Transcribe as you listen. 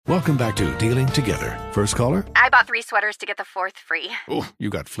Welcome back to Dealing Together. First caller? I bought 3 sweaters to get the 4th free. Oh, you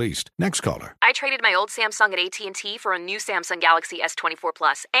got fleeced. Next caller? I traded my old Samsung at AT&T for a new Samsung Galaxy S24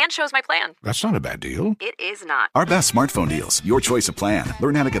 Plus and chose my plan. That's not a bad deal. It is not. Our best smartphone deals. Your choice of plan.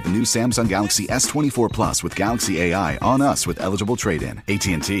 Learn how to get the new Samsung Galaxy S24 Plus with Galaxy AI on us with eligible trade-in.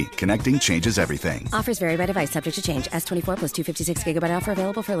 AT&T. Connecting changes everything. Offers vary by device. Subject to change. S24 plus 256 gigabyte offer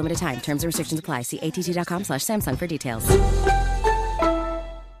available for a limited time. Terms and restrictions apply. See att.com/Samsung for details.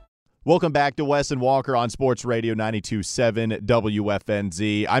 Welcome back to Wes and Walker on Sports Radio 92.7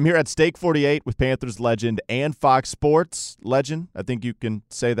 WFNZ. I'm here at Stake 48 with Panthers legend and Fox Sports legend. I think you can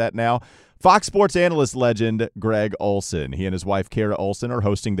say that now. Fox Sports analyst legend Greg Olsen. He and his wife Kara Olsen are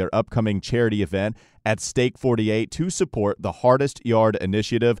hosting their upcoming charity event at Stake 48 to support the Hardest Yard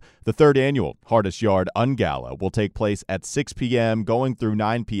Initiative. The third annual Hardest Yard Ungala will take place at 6 p.m. going through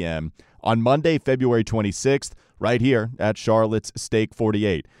 9 p.m. on Monday, February 26th, right here at Charlotte's Stake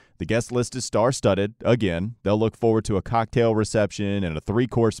 48. The guest list is star-studded. Again, they'll look forward to a cocktail reception and a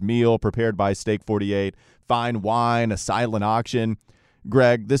 3-course meal prepared by Stake 48, fine wine, a silent auction.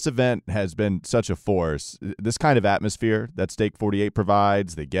 Greg, this event has been such a force. This kind of atmosphere that Stake 48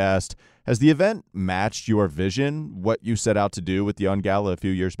 provides, the guest, has the event matched your vision, what you set out to do with the Ungala a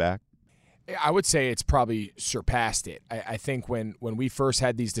few years back? I would say it's probably surpassed it. I think when we first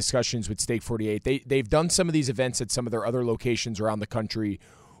had these discussions with Stake 48, they've done some of these events at some of their other locations around the country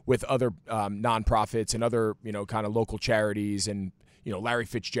with other nonprofits and other, kind of local charities and, Larry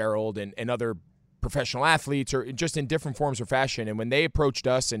Fitzgerald and other professional athletes or just in different forms or fashion. And when they approached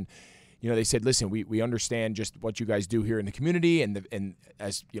us and, they said, listen, we understand just what you guys do here in the community and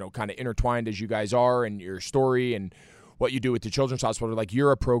as, kind of intertwined as you guys are and your story and what you do with the Children's Hospital, like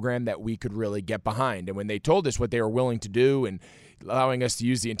you're a program that we could really get behind. And when they told us what they were willing to do and allowing us to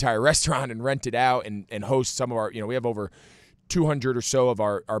use the entire restaurant and rent it out and host some of our, we have over 200 or so of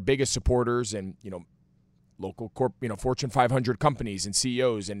our biggest supporters and, local Fortune 500 companies and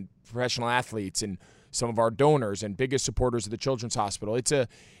CEOs and professional athletes and some of our donors and biggest supporters of the Children's Hospital.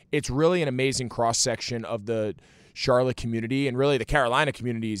 It's really an amazing cross-section of the Charlotte community and really the Carolina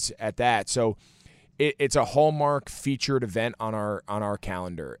communities at that. So it's a hallmark featured event on our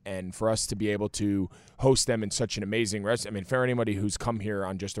calendar, and for us to be able to host them in such an amazing restaurant. For anybody who's come here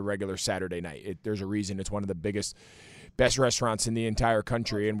on just a regular Saturday night, there's a reason it's one of the best restaurants in the entire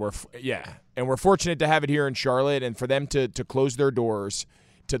country, and we're fortunate to have it here in Charlotte, and for them to close their doors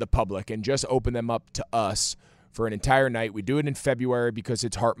to the public and just open them up to us for an entire night. We do it in February because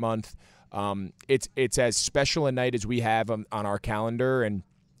it's Heart Month. It's as special a night as we have on our calendar, and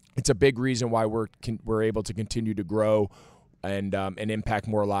it's a big reason why we're able to continue to grow and impact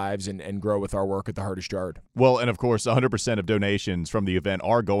more lives and grow with our work at the Hardest Yard. Well, and of course, 100% of donations from the event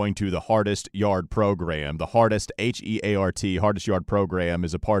are going to the Hardest Yard program. The Hardest, H-E-A-R-T, Hardest Yard program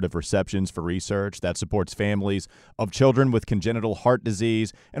is a part of Receptions for Research that supports families of children with congenital heart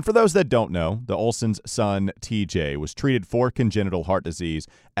disease. And for those that don't know, the Olsen's son, TJ, was treated for congenital heart disease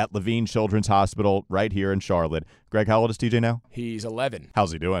at Levine Children's Hospital right here in Charlotte. Greg, how old is TJ now? He's 11.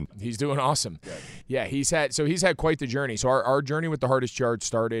 How's he doing? He's doing awesome. Good. Yeah, he's had quite the journey. So our journey with the Hardest Yard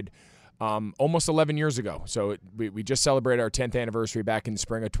started almost 11 years ago. So we just celebrated our 10th anniversary back in the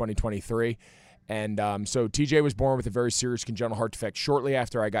spring of 2023. And so TJ was born with a very serious congenital heart defect shortly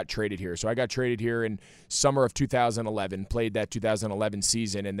after I got traded here. So I got traded here in summer of 2011, played that 2011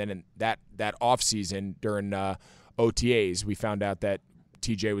 season, and then in that off season during OTAs, we found out that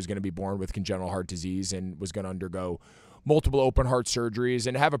TJ was going to be born with congenital heart disease and was going to undergo multiple open heart surgeries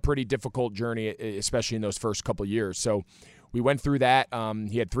and have a pretty difficult journey, especially in those first couple of years. So we went through that.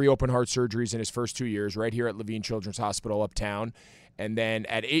 He had 3 open heart surgeries in his first 2 years right here at Levine Children's Hospital uptown. And then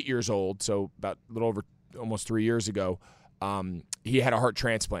at 8 years old, so about a little over almost 3 years ago, he had a heart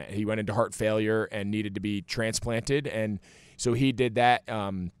transplant. He went into heart failure and needed to be transplanted. And so he did that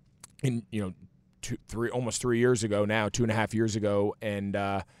almost 3 years ago now, 2.5 years ago, and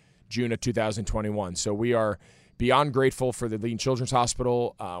June of 2021. So we are beyond grateful for the Levine Children's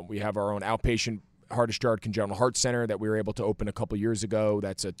Hospital. We have our own outpatient Hardest Yard Congenital Heart Center that we were able to open a couple years ago.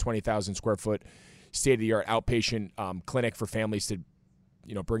 That's a 20,000 square foot state-of-the-art outpatient clinic for families to,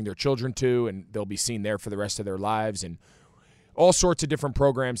 bring their children to, and they'll be seen there for the rest of their lives, and all sorts of different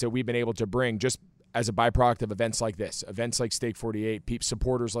programs that we've been able to bring just as a byproduct of events like this, events like Stake 48,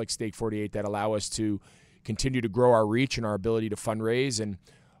 supporters like Stake 48 that allow us to continue to grow our reach and our ability to fundraise. And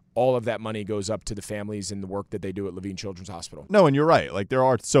all of that money goes up to the families and the work that they do at Levine Children's Hospital. No, and you're right. Like, there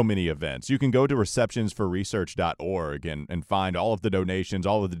are so many events. You can go to receptionsforresearch.org and find all of the donations,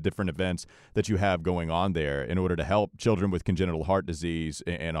 all of the different events that you have going on there in order to help children with congenital heart disease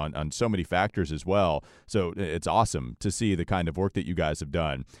and on so many factors as well. So it's awesome to see the kind of work that you guys have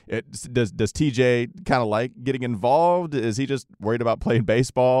done. Does TJ kind of like getting involved? Is he just worried about playing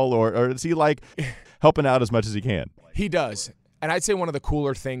baseball, or does he like helping out as much as he can? He does. And I'd say one of the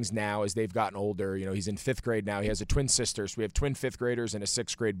cooler things now as they've gotten older, he's in 5th grade now. He has a twin sister, so we have twin 5th graders and a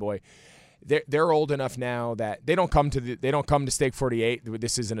 6th grade boy. They're old enough now that they don't come to Stake 48.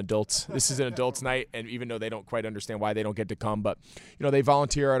 This is an adults night, and even though they don't quite understand why they don't get to come, but they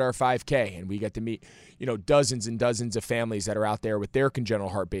volunteer at our 5K, and we get to meet dozens and dozens of families that are out there with their congenital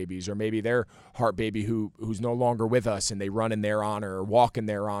heart babies, or maybe their heart baby who's no longer with us, and they run in their honor or walk in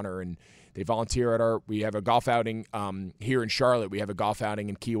their honor, and they volunteer at we have a golf outing here in Charlotte. We have a golf outing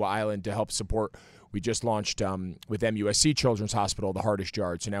in Kiowa Island to help support. We just launched with MUSC Children's Hospital, the Hardest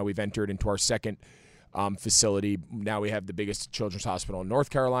Yard. So now we've entered into our second facility. Now we have the biggest children's hospital in North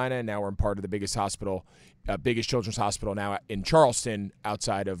Carolina, and now we're in part of the biggest children's hospital now in Charleston,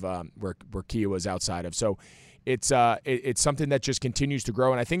 outside of where Kiowa is outside of. So it's something that just continues to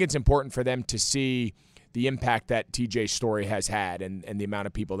grow, and I think it's important for them to see the impact that TJ's story has had, and the amount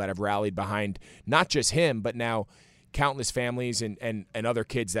of people that have rallied behind not just him, but now countless families and other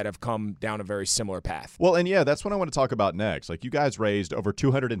kids that have come down a very similar path. Well, and yeah, that's what I want to talk about next. Like, you guys raised over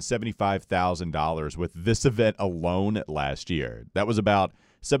 $275,000 with this event alone last year. That was about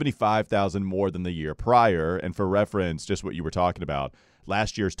 $75,000 more than the year prior. And for reference, just what you were talking about,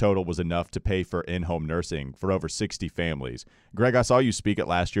 last year's total was enough to pay for in-home nursing for over 60 families. Greg, I saw you speak at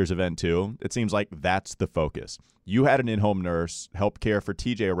last year's event too. It seems like that's the focus. You had an in-home nurse help care for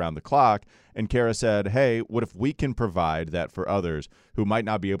TJ around the clock, and Kara said, hey, what if we can provide that for others who might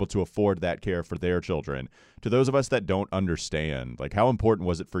not be able to afford that care for their children? To those of us that don't understand, like, how important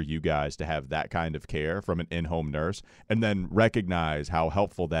was it for you guys to have that kind of care from an in-home nurse, and then recognize how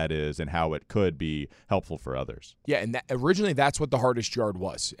helpful that is and how it could be helpful for others? Yeah, and originally that's what the Hardest Yard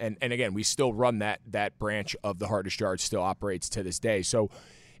was. And again, we still run that branch of the Hardest Yard, still operates to this day. So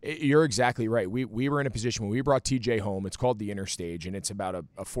you're exactly right. We were in a position when we brought TJ home. It's called the interstage, and it's about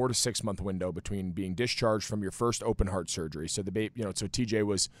a 4 to 6 month window between being discharged from your first open heart surgery. So so TJ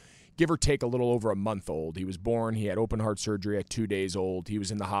was, give or take, a little over a month old. He was born. He had open heart surgery at 2 days old. He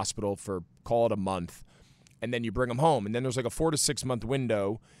was in the hospital for, call it, a month, and then you bring him home. And then there's like a 4 to 6 month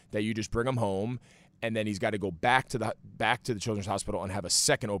window that you just bring him home, and then he's got to go back to the Children's Hospital and have a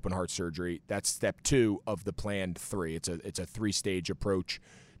second open heart surgery. That's step 2 of the planned 3. It's a 3-stage approach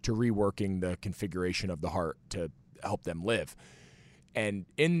to reworking the configuration of the heart to help them live. And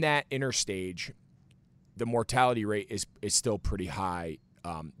in that interstage, the mortality rate is still pretty high.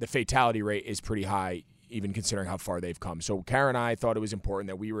 The fatality rate is pretty high, even considering how far they've come. So Kara and I thought it was important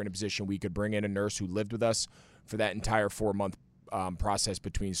that we were in a position we could bring in a nurse who lived with us for that entire 4-month process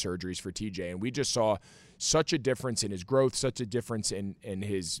between surgeries for TJ. And we just saw such a difference in his growth, such a difference in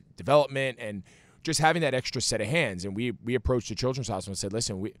his development, and just having that extra set of hands. And we approached the Children's Hospital and said,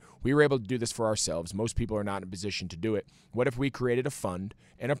 listen, we were able to do this for ourselves. Most people are not in a position to do it. What if we created a fund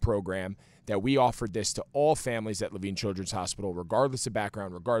and a program that we offered this to all families at Levine Children's Hospital, regardless of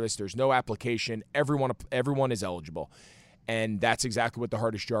background, there's no application, everyone is eligible. And that's exactly what the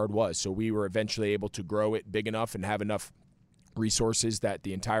Hardest Yard was. So we were eventually able to grow it big enough and have enough resources that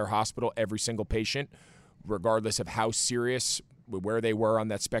the entire hospital, every single patient, regardless of how serious, where they were on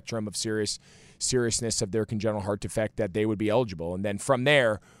that spectrum of seriousness of their congenital heart defect, that they would be eligible. And then from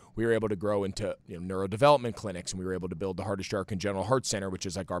there, we were able to grow into neurodevelopment clinics, and we were able to build the Hardest Yard Congenital Heart Center, which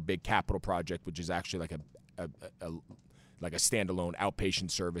is like our big capital project, which is actually like a standalone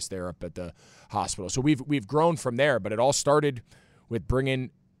outpatient service there up at the hospital. So we've grown from there, but it all started with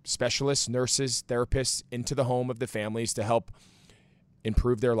bringing specialists, nurses, therapists into the home of the families to help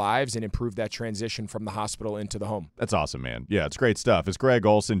improve their lives and improve that transition from the hospital into the home. That's awesome, man. Yeah, it's great stuff. It's Greg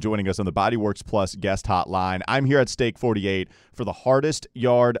Olsen joining us on the Bodyworks Plus guest hotline. I'm here at Stake 48 for the Hardest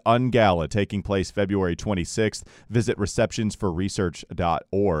Yard Ungala taking place February 26th. Visit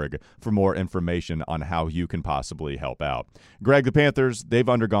receptionsforresearch.org for more information on how you can possibly help out. Greg, the Panthers, they've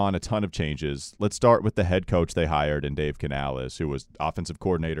undergone a ton of changes. Let's start with the head coach they hired in Dave Canales, who was offensive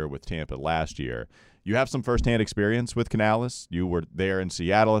coordinator with Tampa last year. You have some firsthand experience with Canales. You were there in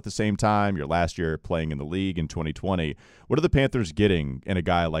Seattle at the same time. Your last year playing in the league in 2020. What are the Panthers getting in a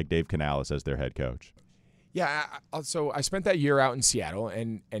guy like Dave Canales as their head coach? Yeah, so I spent that year out in Seattle,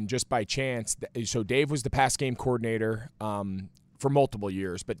 and just by chance, so Dave was the pass game coordinator for multiple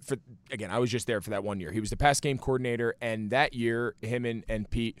years, but again, I was just there for that 1 year. He was the pass game coordinator, and that year, him and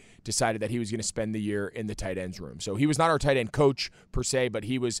Pete decided that he was going to spend the year in the tight ends room. So he was not our tight end coach per se, but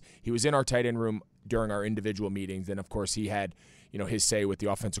he was in our tight end room during our individual meetings. And of course, he had his say with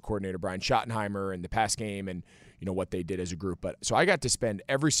the offensive coordinator Brian Schottenheimer and the pass game and what they did as a group. But so I got to spend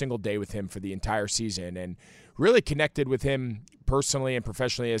every single day with him for the entire season and really connected with him personally and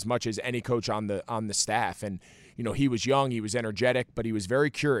professionally as much as any coach on the staff. And he was young, he was energetic, but he was very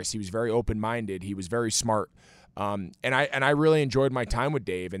curious. He was very open-minded. He was very smart. And I really enjoyed my time with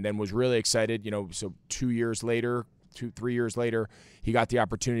Dave, and then was really excited. So 3 years later, he got the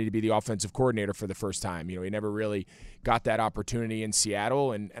opportunity to be the offensive coordinator for the first time. He never really got that opportunity in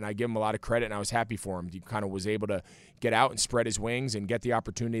Seattle, and I give him a lot of credit, and I was happy for him. He kind of was able to get out and spread his wings and get the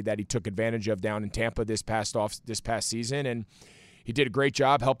opportunity that he took advantage of down in Tampa this past season, and he did a great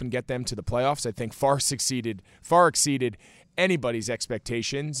job helping get them to the playoffs. I think far exceeded anybody's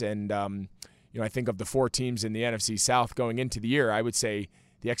expectations. And, I think of the 4 teams in the NFC South going into the year, I would say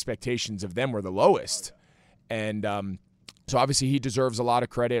the expectations of them were the lowest. And so obviously he deserves a lot of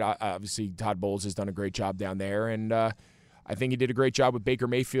credit. Obviously Todd Bowles has done a great job down there. And I think he did a great job with Baker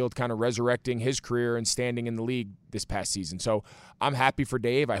Mayfield kind of resurrecting his career and standing in the league this past season. So I'm happy for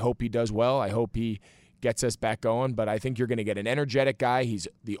Dave. I hope he does well. I hope he gets us back going, but I think you're going to get an energetic guy. He's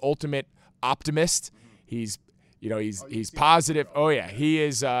the ultimate optimist. He's positive. Oh yeah, he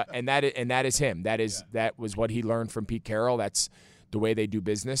is, and that is him. That was what he learned from Pete Carroll. That's the way they do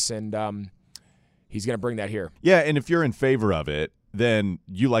business, and he's going to bring that here. Yeah, and if you're in favor of it, then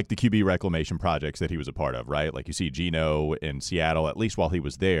you like the QB reclamation projects that he was a part of, right? Like you see Geno in Seattle, at least while he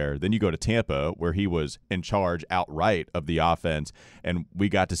was there. Then you go to Tampa, where he was in charge outright of the offense, and we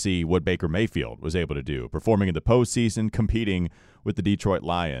got to see what Baker Mayfield was able to do, performing in the postseason, competing with the Detroit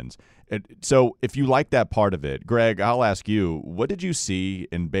Lions. So if you like that part of it, Greg, I'll ask you, what did you see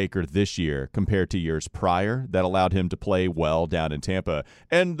in Baker this year compared to years prior that allowed him to play well down in Tampa?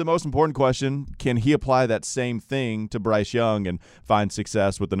 And the most important question, can he apply that same thing to Bryce Young and find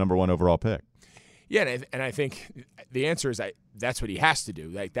success with the number 1 overall pick? Yeah, and I think the answer is that's what he has to do.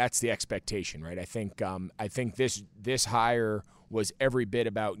 Like that's the expectation, right? I think this hire was every bit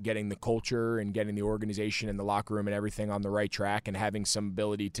about getting the culture and getting the organization and the locker room and everything on the right track and having some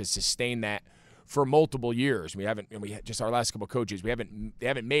ability to sustain that for multiple years. We just our last couple of coaches, they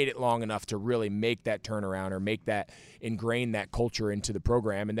haven't made it long enough to really make that turnaround or ingrain that culture into the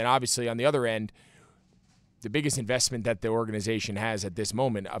program. And then obviously on the other end, the biggest investment that the organization has at this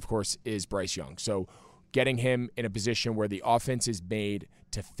moment, of course, is Bryce Young. So getting him in a position where the offense is made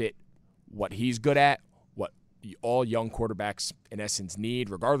to fit what he's good at, what all young quarterbacks in essence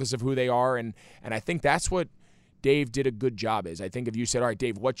need, regardless of who they are. And I think that's what Dave did a good job is. I think if you said, all right,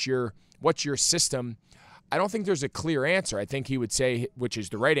 Dave, what's your system? I don't think there's a clear answer. I think he would say, which is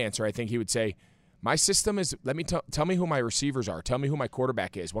the right answer, I think he would say, my system is, tell me who my receivers are. Tell me who my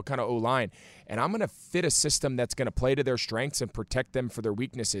quarterback is, what kind of O-line. And I'm going to fit a system that's going to play to their strengths and protect them for their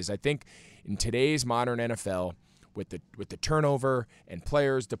weaknesses. I think in today's modern NFL, with the turnover and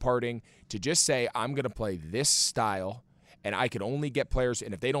players departing, to just say, I'm going to play this style, and I can only get players,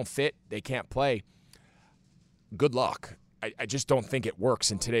 and if they don't fit, they can't play. Good luck. I just don't think it works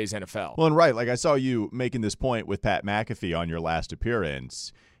in today's NFL. Well, and right, like I saw you making this point with Pat McAfee on your last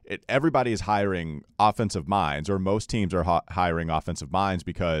appearance. Everybody is hiring offensive minds, or most teams are hiring offensive minds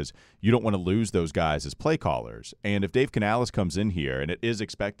because you don't want to lose those guys as play callers. And if Dave Canales comes in here, and it is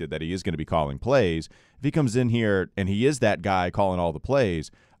expected that he is going to be calling plays, if he comes in here and he is that guy calling all the plays,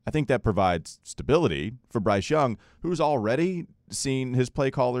 I think that provides stability for Bryce Young, who's already seen his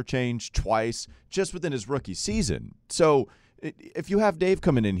play caller change twice just within his rookie season. So if you have Dave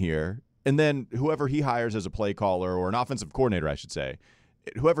coming in here, and then whoever he hires as a play caller, or an offensive coordinator, I should say,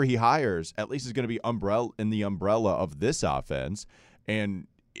 whoever he hires at least is going to be in the umbrella of this offense. And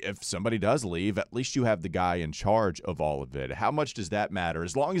if somebody does leave, at least you have the guy in charge of all of it. How much does that matter?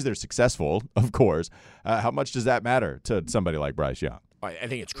 As long as they're successful, of course. How much does that matter to somebody like Bryce Young? I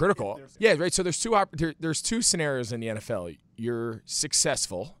think it's critical. Yeah, right. So there's two scenarios in the NFL. You're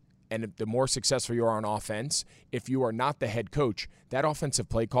successful, and the more successful you are on offense, if you are not the head coach, that offensive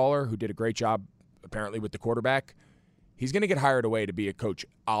play caller who did a great job apparently with the quarterback, he's going to get hired away to be a coach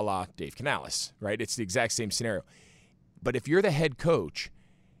a la Dave Canales, right? It's the exact same scenario. But if you're the head coach,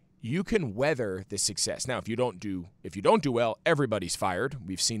 you can weather the success. Now, if you don't do well, everybody's fired.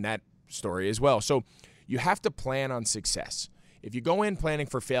 We've seen that story as well. So you have to plan on success. If you go in planning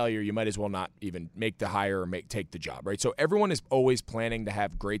for failure, you might as well not even make the hire or take the job, right? So everyone is always planning to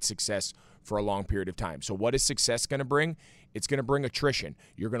have great success for a long period of time. So what is success going to bring? It's going to bring attrition.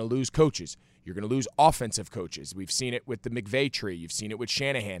 You're going to lose coaches. You're going to lose offensive coaches. We've seen it with the McVay tree. You've seen it with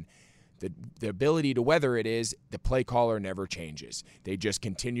Shanahan. The ability to weather it is the play caller never changes. They just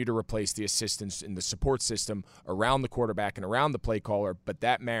continue to replace the assistants in the support system around the quarterback and around the play caller, but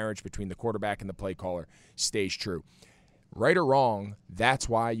that marriage between the quarterback and the play caller stays true. Right or wrong, that's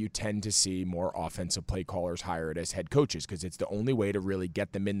why you tend to see more offensive play callers hired as head coaches, because it's the only way to really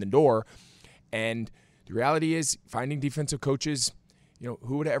get them in the door. And the reality is finding defensive coaches,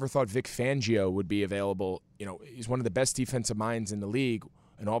 who would have ever thought Vic Fangio would be available? He's one of the best defensive minds in the league.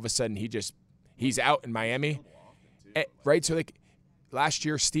 And all of a sudden, he's out in Miami, right? So, last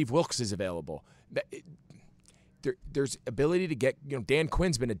year, Steve Wilkes is available. There's ability to get, Dan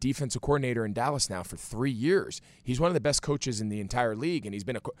Quinn's been a defensive coordinator in Dallas now for 3 years. He's one of the best coaches in the entire league, and he's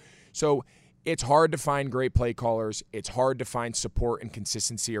been so it's hard to find great play callers. It's hard to find support and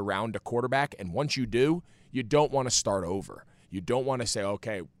consistency around a quarterback, and once you do, you don't want to start over. You don't want to say,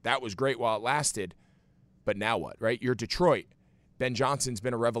 okay, that was great while it lasted, but now what, right? You're Detroit. Ben Johnson's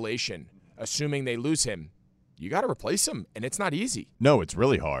been a revelation. Assuming they lose him, you got to replace him, and it's not easy. No, it's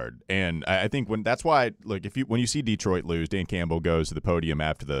really hard, and I think that's why. Look, when you see Detroit lose, Dan Campbell goes to the podium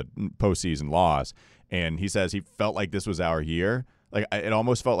after the postseason loss, and he says he felt like this was our year. It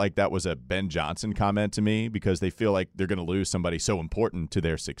almost felt like that was a Ben Johnson comment to me, because they feel like they're going to lose somebody so important to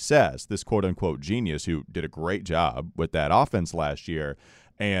their success. This quote unquote genius who did a great job with that offense last year.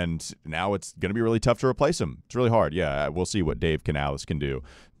 And now it's going to be really tough to replace him. It's really hard. Yeah, we'll see what Dave Canales can do.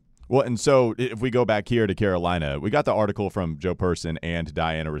 Well, and so if we go back here to Carolina, we got the article from Joe Person and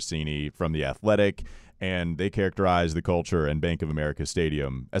Diana Rossini from The Athletic, and they characterize the culture in Bank of America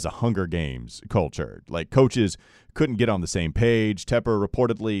Stadium as a Hunger Games culture. Coaches couldn't get on the same page. Tepper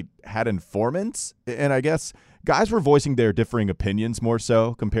reportedly had informants, and I guess guys were voicing their differing opinions more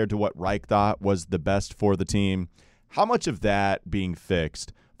so compared to what Reich thought was the best for the team. How much of that being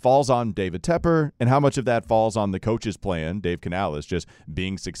fixed falls on David Tepper, and how much of that falls on the coach's plan, Dave Canales, just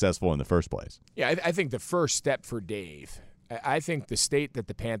being successful in the first place? Yeah, I think the first step for Dave, I think the state that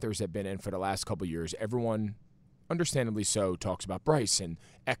the Panthers have been in for the last couple of years, everyone, understandably so, talks about Bryce and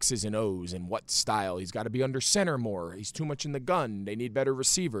X's and O's and what style. He's got to be under center more. He's too much in the gun. They need better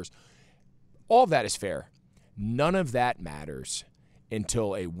receivers. All of that is fair. None of that matters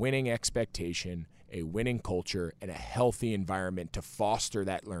until a winning expectation, a winning culture, and a healthy environment to foster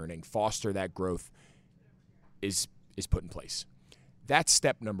that learning, foster that growth is put in place. That's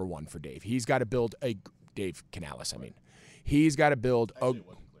step number one for Dave. He's got to build Dave Canales, He's got to build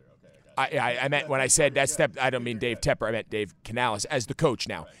I meant when I said that step, I don't mean Dave Tepper. I meant Dave Canales as the coach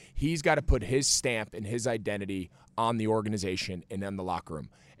now. He's got to put his stamp and his identity on the organization and in the locker room.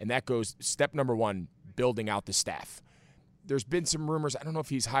 And that goes step number one, building out the staff. There's been some rumors. I don't know if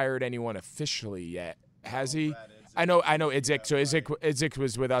he's hired anyone officially yet. Has he? I know Idzik. So Idzik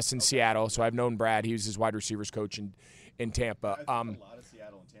was with us in Seattle, so I've known Brad. He was his wide receivers coach in Tampa.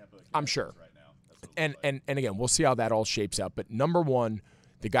 I'm sure. And again, we'll see how that all shapes up. But number one,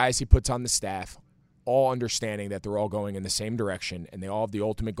 the guys he puts on the staff, all understanding that they're all going in the same direction and they all have the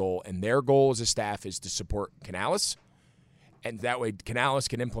ultimate goal. And their goal as a staff is to support Canales. And that way Canales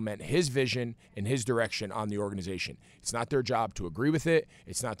can implement his vision and his direction on the organization. It's not their job to agree with it.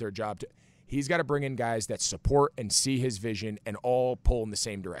 It's not their job to – he's got to bring in guys that support and see his vision and all pull in the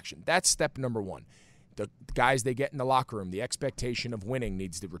same direction. That's step number one. The guys they get in the locker room, the expectation of winning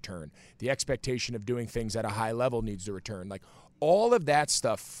needs to return. The expectation of doing things at a high level needs to return. All of that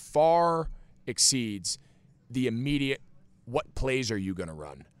stuff far exceeds the immediate what plays are you going to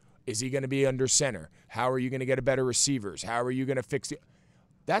run? Is he going to be under center? How are you going to get a better receivers? How are you going to fix it?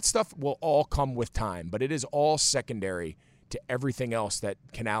 That stuff will all come with time, but it is all secondary to everything else that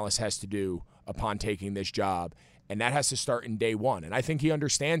Canales has to do upon taking this job, and that has to start in day one. And I think he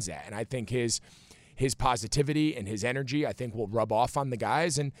understands that, and I think his positivity and his energy, I think, will rub off on the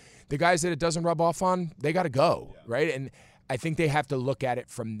guys, and the guys that it doesn't rub off on, they got to go, right? And I think they have to look at it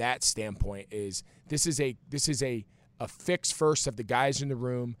from that standpoint. Is this is a fix first of the guys in the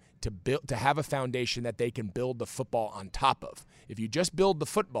room to have a foundation that they can build the football on top of. If you just build the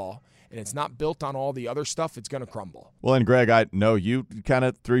football and it's not built on all the other stuff, it's going to crumble. Well, and Greg, I know you kind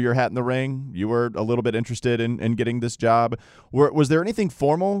of threw your hat in the ring. You were a little bit interested in getting this job. Was there anything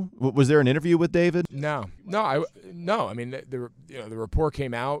formal? Was there an interview with David? No. I mean, the report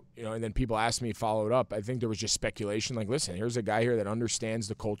came out, and then people asked me, followed up. I think there was just speculation. Listen, here's a guy here that understands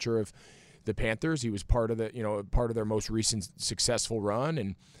the culture of the Panthers. He was part of their most recent successful run,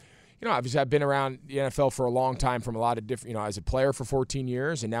 and obviously I've been around the NFL for a long time from a lot of different, as a player for 14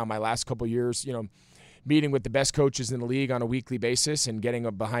 years, and now my last couple of years, meeting with the best coaches in the league on a weekly basis and getting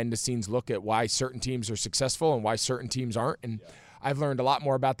a behind-the-scenes look at why certain teams are successful and why certain teams aren't. And I've learned a lot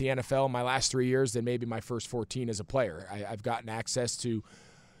more about the NFL in my last 3 years than maybe my first 14 as a player. I've gotten access to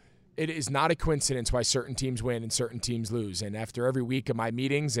 – it is not a coincidence why certain teams win and certain teams lose. And after every week of my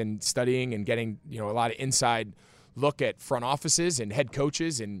meetings and studying and getting a lot of inside look at front offices and head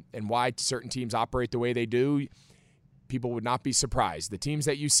coaches and why certain teams operate the way they do, people would not be surprised. The teams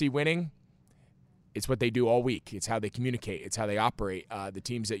that you see winning – it's what they do all week. It's how they communicate. It's how they operate. The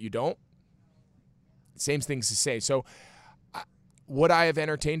teams that you don't, same things to say. So would I have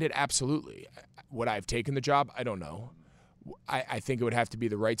entertained it? Absolutely. Would I have taken the job? I don't know. I think it would have to be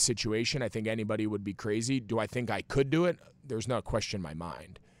the right situation. I think anybody would be crazy. Do I think I could do it? There's no question in my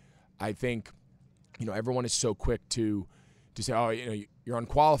mind. I think, everyone is so quick to say, oh, you're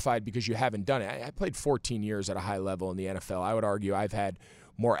unqualified because you haven't done it. I played 14 years at a high level in the NFL. I would argue I've had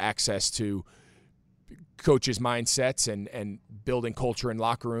more access to coaches' mindsets and building culture in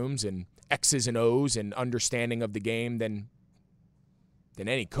locker rooms and X's and O's and understanding of the game than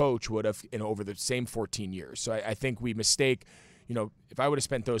any coach would have over the same 14 years. So I think we mistake, if I would have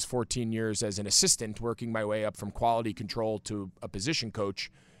spent those 14 years as an assistant working my way up from quality control to a position coach,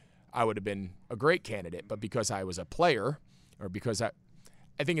 I would have been a great candidate. But because I was a player, or because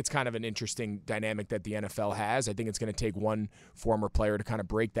I think it's kind of an interesting dynamic that the NFL has. I think it's going to take one former player to kind of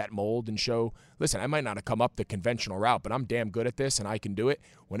break that mold and show, listen, I might not have come up the conventional route, but I'm damn good at this and I can do it.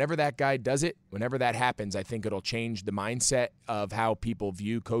 Whenever that guy does it, whenever that happens, I think it'll change the mindset of how people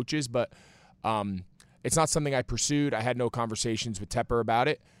view coaches. But it's not something I pursued. I had no conversations with Tepper about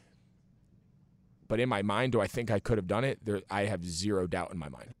it. But in my mind, do I think I could have done it? I have zero doubt in my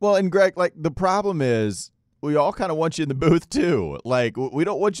mind. Well, and Greg, the problem is, we all kind of want you in the booth, too. We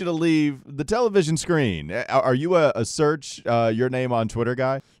don't want you to leave the television screen. Are you a search your name on Twitter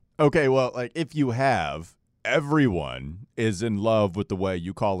guy? Okay, well, if you have, everyone is in love with the way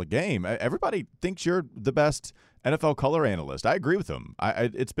you call a game. Everybody thinks you're the best NFL color analyst. I agree with them.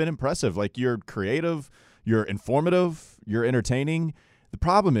 It's been impressive. You're creative, you're informative, you're entertaining. The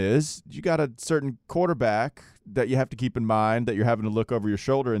problem is you got a certain quarterback that you have to keep in mind, that you're having to look over your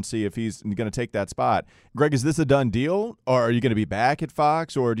shoulder and see if he's going to take that spot. Greg, is this a done deal, or are you going to be back at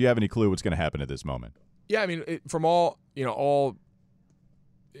Fox, or do you have any clue what's going to happen at this moment? Yeah, I mean, from all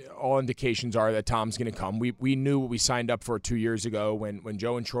indications are that Tom's going to come. We knew what we signed up for 2 years ago when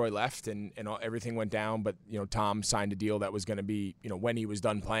Joe and Troy left and everything went down. But Tom signed a deal that was going to be when he was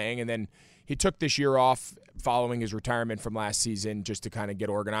done playing, and then he took this year off following his retirement from last season just to kind of get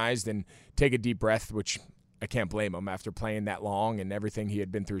organized and take a deep breath, which I can't blame him after playing that long and everything he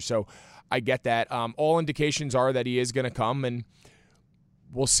had been through. So I get that. All indications are that he is going to come, and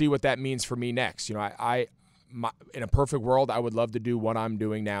we'll see what that means for me next. In a perfect world, I would love to do what I'm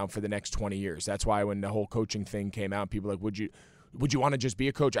doing now for the next 20 years. That's why when the whole coaching thing came out, people were like, would you want to just be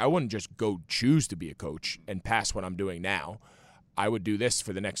a coach? I wouldn't just go choose to be a coach and pass what I'm doing now. I would do this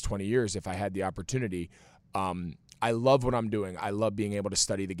for the next 20 years if I had the opportunity. I love what I'm doing. I love being able to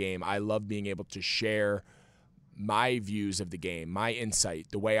study the game. I love being able to share my views of the game, my insight,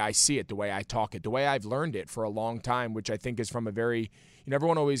 the way I see it, the way I talk it, the way I've learned it for a long time, which I think is from a very,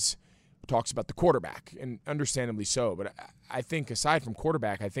 everyone always talks about the quarterback, and understandably so. But I think aside from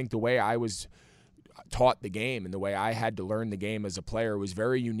quarterback, I think the way I was taught the game and the way I had to learn the game as a player was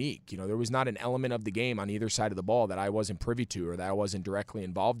very unique. There was not an element of the game on either side of the ball that I wasn't privy to or that I wasn't directly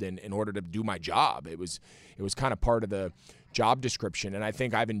involved in order to do my job. It was kind of part of the job description, and I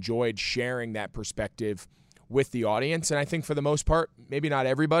think I've enjoyed sharing that perspective with the audience. And I think for the most part, maybe not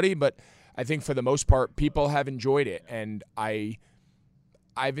everybody, but I think for the most part, people have enjoyed it, and I've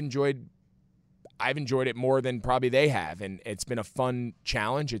enjoyed it more than probably they have, and it's been a fun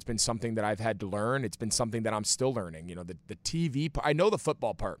challenge. It's been something that I've had to learn. It's been something that I'm still learning. The TV part, I know the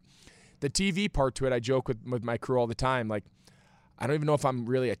football part. The TV part to it, I joke with my crew all the time. I don't even know if I'm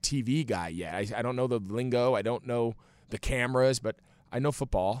really a TV guy yet. I don't know the lingo. I don't know the cameras, but I know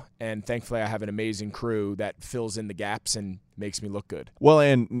football, and thankfully I have an amazing crew that fills in the gaps and makes me look good. Well,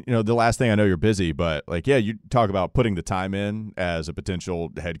 and the last thing, I know you're busy, but you talk about putting the time in as a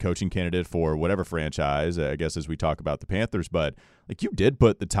potential head coaching candidate for whatever franchise, I guess, as we talk about the Panthers, but you did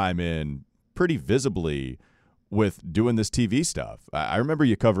put the time in pretty visibly with doing this TV stuff. I remember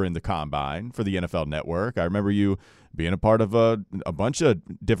you covering the Combine for the NFL Network. I remember you being a part of a bunch of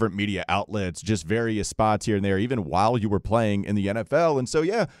different media outlets, just various spots here and there, even while you were playing in the NFL. And so,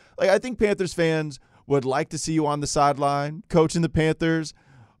 I think Panthers fans would like to see you on the sideline coaching the Panthers,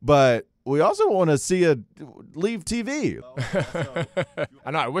 but we also want to see you leave TV.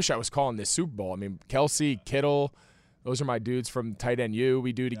 I know. I wish I was calling this Super Bowl. I mean, Kelsey, Kittle, Those are my dudes from Tight End U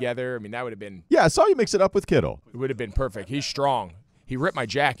we do together. I mean, that would have been. Yeah, I saw you mix it up with Kittle. It would have been perfect. He's strong. He ripped my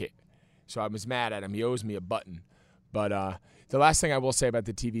jacket, so I was mad at him. He owes me a button. But the last thing I will say about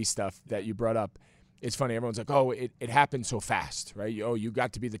the TV stuff that you brought up, it's funny. Everyone's like, oh, it happened so fast, right? You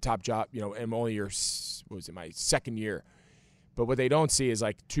got to be the top job, and only my second year. But what they don't see is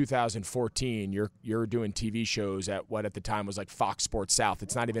like 2014, you're doing TV shows at what at the time was like Fox Sports South.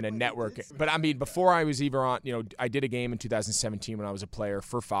 It's not even a network. But I mean, before I was even on, I did a game in 2017 when I was a player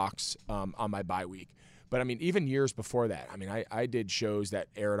for Fox on my bye week. But I mean, even years before that, I mean, I did shows that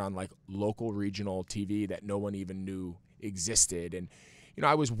aired on like local regional TV that no one even knew existed. And,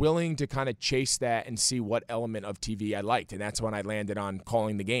 I was willing to kind of chase that and see what element of TV I liked. And that's when I landed on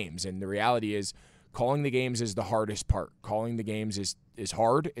calling the games. And the reality is, calling the games is the hardest part. Calling the games is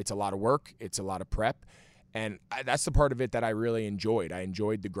hard. It's a lot of work. It's a lot of prep. And that's the part of it that I really enjoyed. I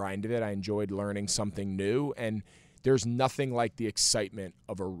enjoyed the grind of it. I enjoyed learning something new. And there's nothing like the excitement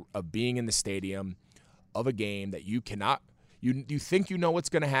of being in the stadium, of a game that you cannot – you think you know what's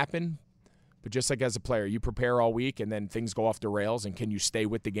going to happen, but just like as a player, you prepare all week and then things go off the rails, and can you stay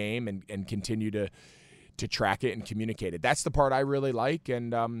with the game and continue to track it and communicate it? That's the part I really like.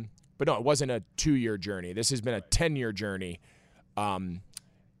 And but no, it wasn't a 2-year journey. This has been a 10-year journey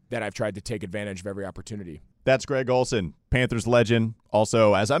that I've tried to take advantage of every opportunity. That's Greg Olsen, Panthers legend.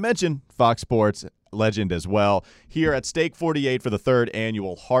 Also, as I mentioned, Fox Sports legend as well. Here at Stake 48 for the 3rd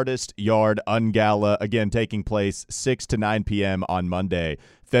annual Hardest Yard Ungala, again taking place 6 to 9 p.m. on Monday,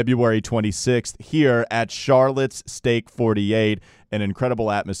 February 26th, here at Charlotte's Stake 48. An incredible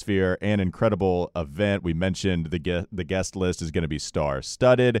atmosphere, an incredible event. We mentioned the guest list is going to be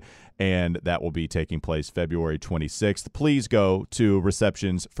star-studded, and that will be taking place February 26th. Please go to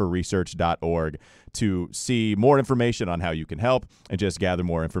receptionsforresearch.org to see more information on how you can help and just gather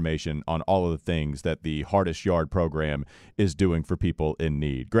more information on all of the things that the Hardest Yard program is doing for people in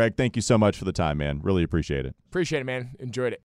need. Greg, thank you so much for the time, man. Really appreciate it. Appreciate it, man. Enjoyed it.